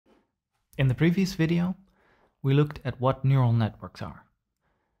In the previous video, we looked at what neural networks are.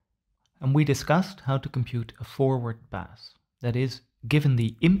 And we discussed how to compute a forward pass. That is, given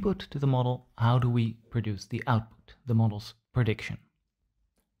the input to the model, how do we produce the output, the model's prediction?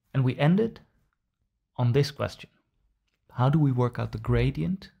 And we ended on this question. How do we work out the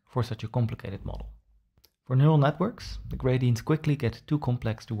gradient for such a complicated model? For neural networks, the gradients quickly get too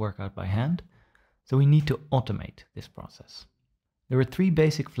complex to work out by hand, so we need to automate this process. There are three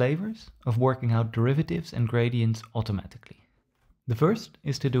basic flavors of working out derivatives and gradients automatically. The first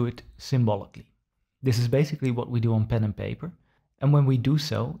is to do it symbolically. This is basically what we do on pen and paper, and when we do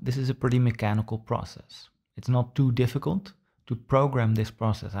so, this is a pretty mechanical process. It's not too difficult to program this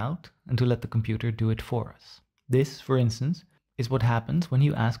process out and to let the computer do it for us. This, for instance, is what happens when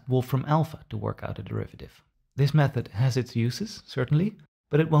you ask Wolfram Alpha to work out a derivative. This method has its uses, certainly,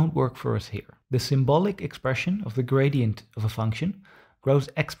 but it won't work for us here. The symbolic expression of the gradient of a function grows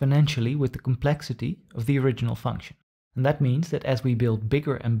exponentially with the complexity of the original function. And that means that as we build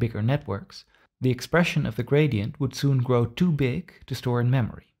bigger and bigger networks, the expression of the gradient would soon grow too big to store in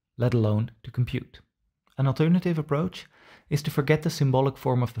memory, let alone to compute. An alternative approach is to forget the symbolic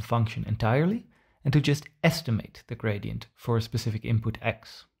form of the function entirely and to just estimate the gradient for a specific input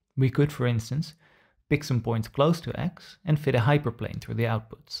x. We could, for instance, pick some points close to x and fit a hyperplane through the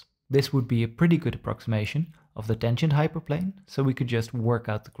outputs. This would be a pretty good approximation of the tangent hyperplane, so we could just work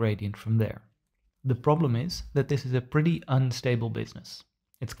out the gradient from there. The problem is that this is a pretty unstable business.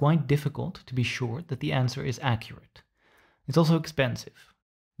 It's quite difficult to be sure that the answer is accurate. It's also expensive.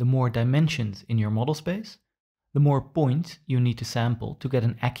 The more dimensions in your model space, the more points you need to sample to get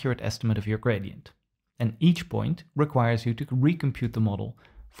an accurate estimate of your gradient. And each point requires you to recompute the model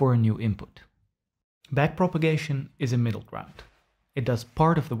for a new input. Backpropagation is a middle ground. It does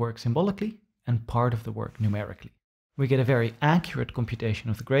part of the work symbolically and part of the work numerically. We get a very accurate computation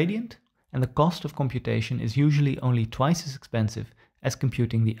of the gradient, and the cost of computation is usually only twice as expensive as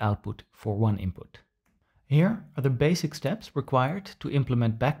computing the output for one input. Here are the basic steps required to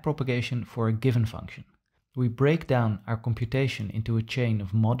implement backpropagation for a given function. We break down our computation into a chain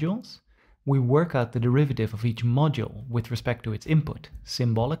of modules. We work out the derivative of each module with respect to its input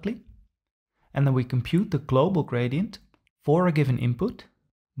symbolically. And then we compute the global gradient for a given input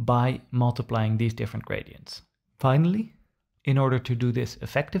by multiplying these different gradients. Finally, in order to do this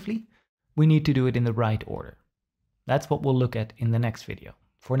effectively, we need to do it in the right order. That's what we'll look at in the next video.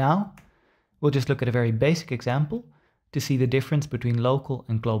 For now, we'll just look at a very basic example to see the difference between local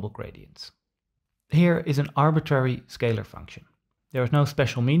and global gradients. Here is an arbitrary scalar function. There is no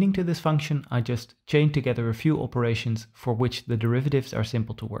special meaning to this function. I just chained together a few operations for which the derivatives are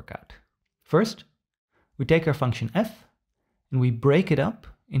simple to work out. First, we take our function f and we break it up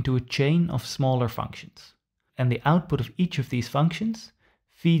into a chain of smaller functions. And the output of each of these functions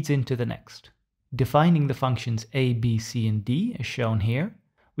feeds into the next. Defining the functions a, b, c, and d as shown here,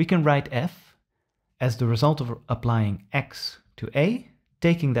 we can write f as the result of applying x to a,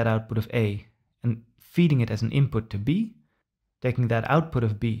 taking that output of a and feeding it as an input to b, taking that output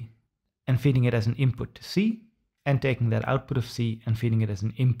of b and feeding it as an input to c, and taking that output of c and feeding it as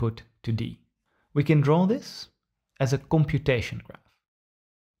an input to d. We can draw this as a computation graph.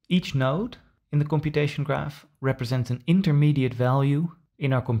 Each node in the computation graph represents an intermediate value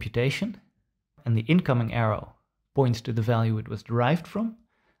in our computation, and the incoming arrow points to the value it was derived from,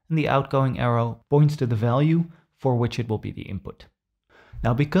 and the outgoing arrow points to the value for which it will be the input.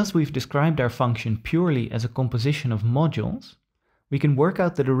 Now, because we've described our function purely as a composition of modules, we can work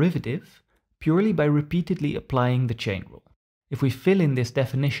out the derivative purely by repeatedly applying the chain rule. If we fill in this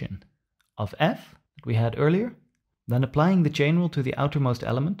definition of f that we had earlier, then applying the chain rule to the outermost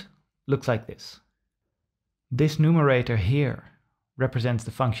element looks like this. This numerator here represents the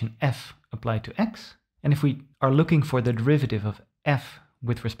function f applied to x, and if we are looking for the derivative of f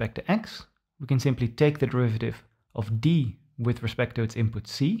with respect to x, we can simply take the derivative of d with respect to its input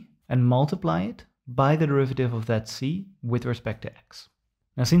c and multiply it by the derivative of that c with respect to x.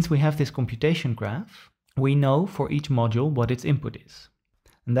 Now, since we have this computation graph, we know for each module what its input is.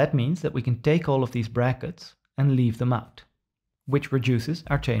 And that means that we can take all of these brackets and leave them out, which reduces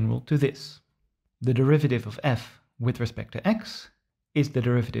our chain rule to this. The derivative of f with respect to x is the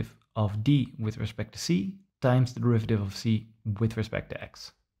derivative of d with respect to c times the derivative of c with respect to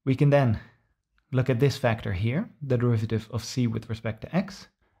x. We can then look at this factor here, the derivative of c with respect to x,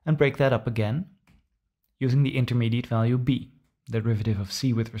 and break that up again using the intermediate value b. The derivative of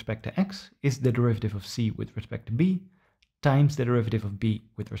c with respect to x is the derivative of c with respect to b times the derivative of b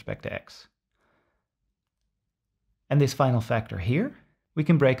with respect to x. And this final factor here, we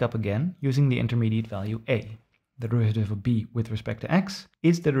can break up again using the intermediate value a. the derivative of b with respect to x,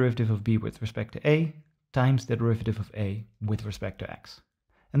 is the derivative of b with respect to a times the derivative of a with respect to x.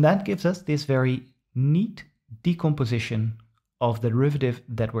 And that gives us this very neat decomposition of the derivative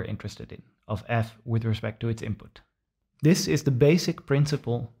that we're interested in, of f with respect to its input. This is the basic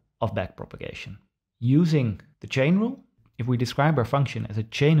principle of backpropagation. Using the chain rule, if we describe our function as a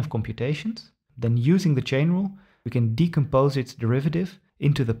chain of computations, then using the chain rule, we can decompose its derivative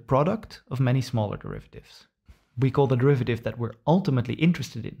into the product of many smaller derivatives. We call the derivative that we're ultimately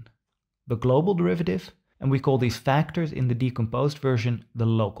interested in the global derivative, and we call these factors in the decomposed version the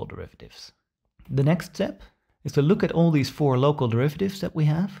local derivatives. The next step is to look at all these four local derivatives that we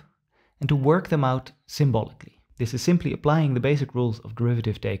have and to work them out symbolically. This is simply applying the basic rules of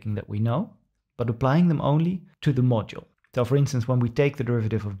derivative taking that we know, but applying them only to the module. So for instance, when we take the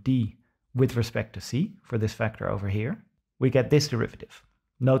derivative of d with respect to c, for this factor over here, we get this derivative.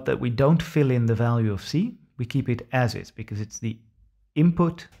 Note that we don't fill in the value of c, we keep it as is, because it's the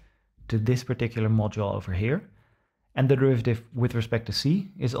input to this particular module over here, and the derivative with respect to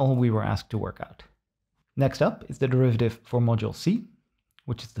c is all we were asked to work out. Next up is the derivative for module c,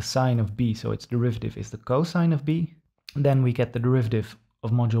 which is the sine of b, so its derivative is the cosine of b. And then we get the derivative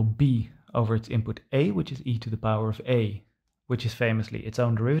of module b over its input a, which is e to the power of a, which is famously its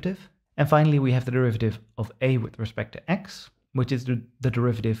own derivative. And finally, we have the derivative of a with respect to x, which is the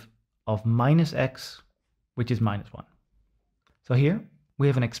derivative of minus x, which is minus 1. So here we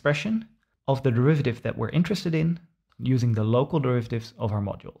have an expression of the derivative that we're interested in using the local derivatives of our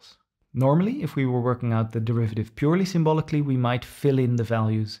modules. Normally, if we were working out the derivative purely symbolically, we might fill in the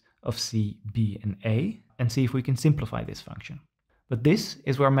values of c, b, and a and see if we can simplify this function. But this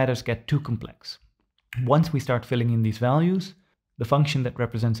is where matters get too complex. Once we start filling in these values, the function that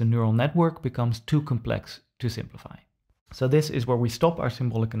represents a neural network becomes too complex to simplify. So this is where we stop our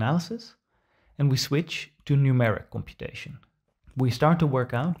symbolic analysis and we switch to numeric computation. We start to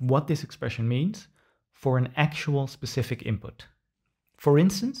work out what this expression means for an actual specific input. For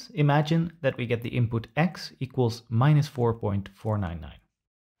instance, imagine that we get the input x equals minus 4.499.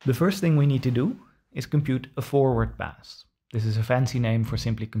 The first thing we need to do is compute a forward pass. This is a fancy name for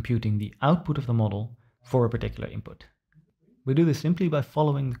simply computing the output of the model for a particular input. We do this simply by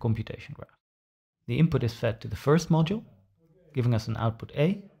following the computation graph. The input is fed to the first module, giving us an output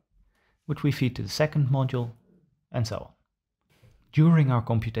A, which we feed to the second module, and so on. During our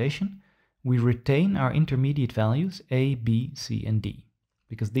computation, we retain our intermediate values A, B, C, and D,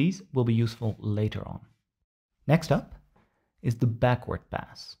 because these will be useful later on. Next up is the backward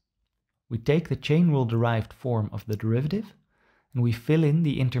pass. We take the chain rule derived form of the derivative and we fill in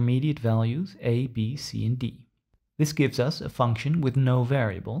the intermediate values A, B, C, and D. This gives us a function with no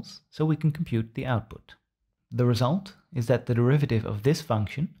variables, so we can compute the output. The result is that the derivative of this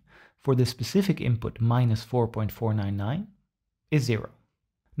function for the specific input minus 4.499 is 0.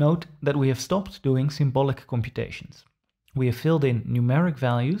 Note that we have stopped doing symbolic computations. We have filled in numeric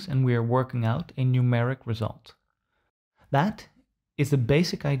values and we are working out a numeric result. That is the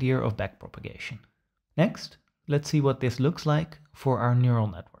basic idea of backpropagation. Next, let's see what this looks like for our neural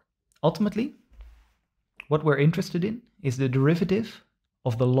network. Ultimately, what we're interested in is the derivative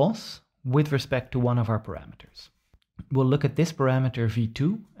of the loss with respect to one of our parameters. We'll look at this parameter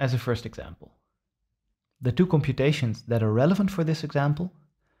v2 as a first example. The two computations that are relevant for this example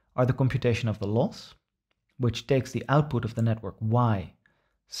are the computation of the loss, which takes the output of the network y,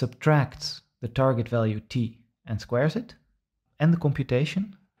 subtracts the target value t and squares it, and the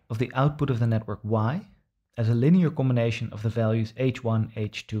computation of the output of the network y as a linear combination of the values h1,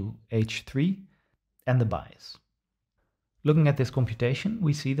 h2, h3, and the bias. Looking at this computation,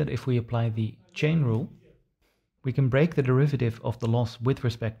 we see that if we apply the chain rule, we can break the derivative of the loss with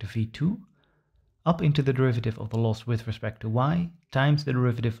respect to v2 up into the derivative of the loss with respect to y times the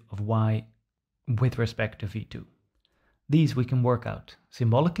derivative of y with respect to v2. These we can work out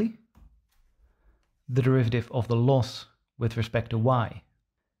symbolically. The derivative of the loss with respect to y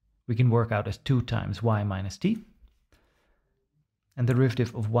we can work out as 2 times y minus t. And the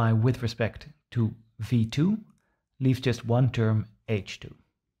derivative of y with respect to v2 leaves just one term, h2.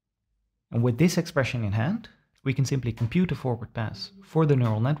 And with this expression in hand, we can simply compute a forward pass for the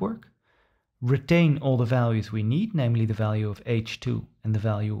neural network, retain all the values we need, namely the value of h2 and the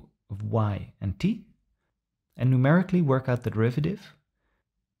value of y and t, and numerically work out the derivative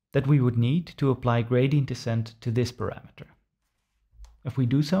that we would need to apply gradient descent to this parameter. If we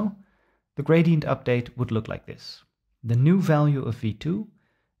do so, the gradient update would look like this. The new value of v2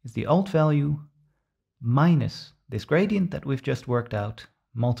 is the old value minus this gradient that we've just worked out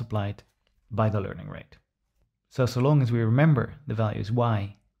multiplied by the learning rate. So long as we remember the values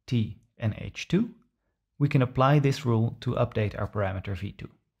y, t, and h2, we can apply this rule to update our parameter v2.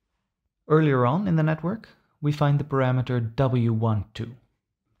 Earlier on in the network, we find the parameter w12.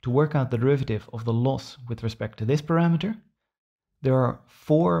 To work out the derivative of the loss with respect to this parameter, there are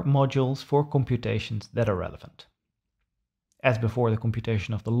 4 modules, 4 computations that are relevant. As before, the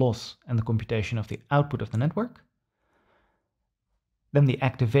computation of the loss and the computation of the output of the network, then the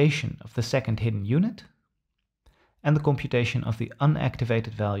activation of the second hidden unit, and the computation of the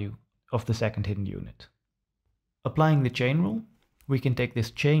unactivated value of the second hidden unit. Applying the chain rule, we can take this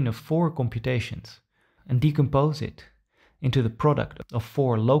chain of 4 computations and decompose it into the product of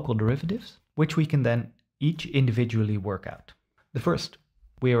 4 local derivatives, which we can then each individually work out. The first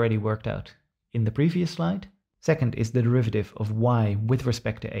we already worked out in the previous slide. Second is the derivative of y with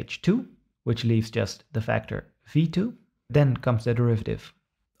respect to h2, which leaves just the factor v2. Then comes the derivative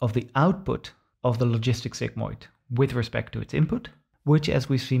of the output of the logistic sigmoid with respect to its input, which, as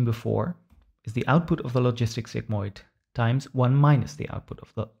we've seen before, is the output of the logistic sigmoid times 1 minus the output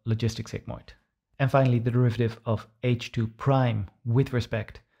of the logistic sigmoid. And finally, the derivative of h2 prime with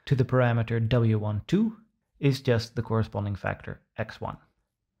respect to the parameter w12 is just the corresponding factor x1.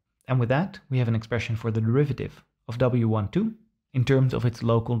 And with that, we have an expression for the derivative of w12 in terms of its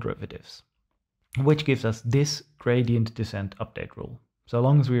local derivatives, which gives us this gradient descent update rule. So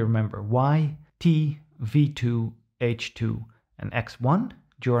long as we remember y, t, v2, h2, and x1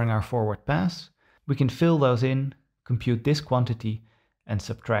 during our forward pass, we can fill those in, compute this quantity, and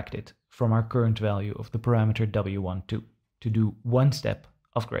subtract it from our current value of the parameter w12 to do one step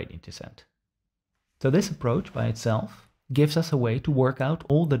of gradient descent. So this approach by itself gives us a way to work out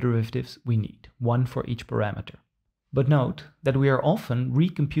all the derivatives we need, one for each parameter. But note that we are often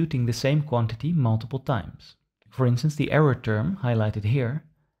recomputing the same quantity multiple times. For instance, the error term, highlighted here,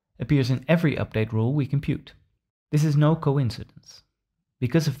 appears in every update rule we compute. This is no coincidence.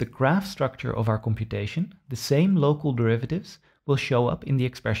 Because of the graph structure of our computation, the same local derivatives will show up in the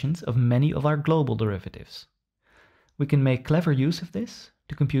expressions of many of our global derivatives. We can make clever use of this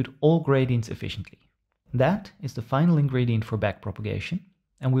to compute all gradients efficiently. That is the final ingredient for backpropagation,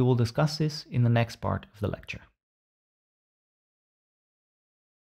 and we will discuss this in the next part of the lecture.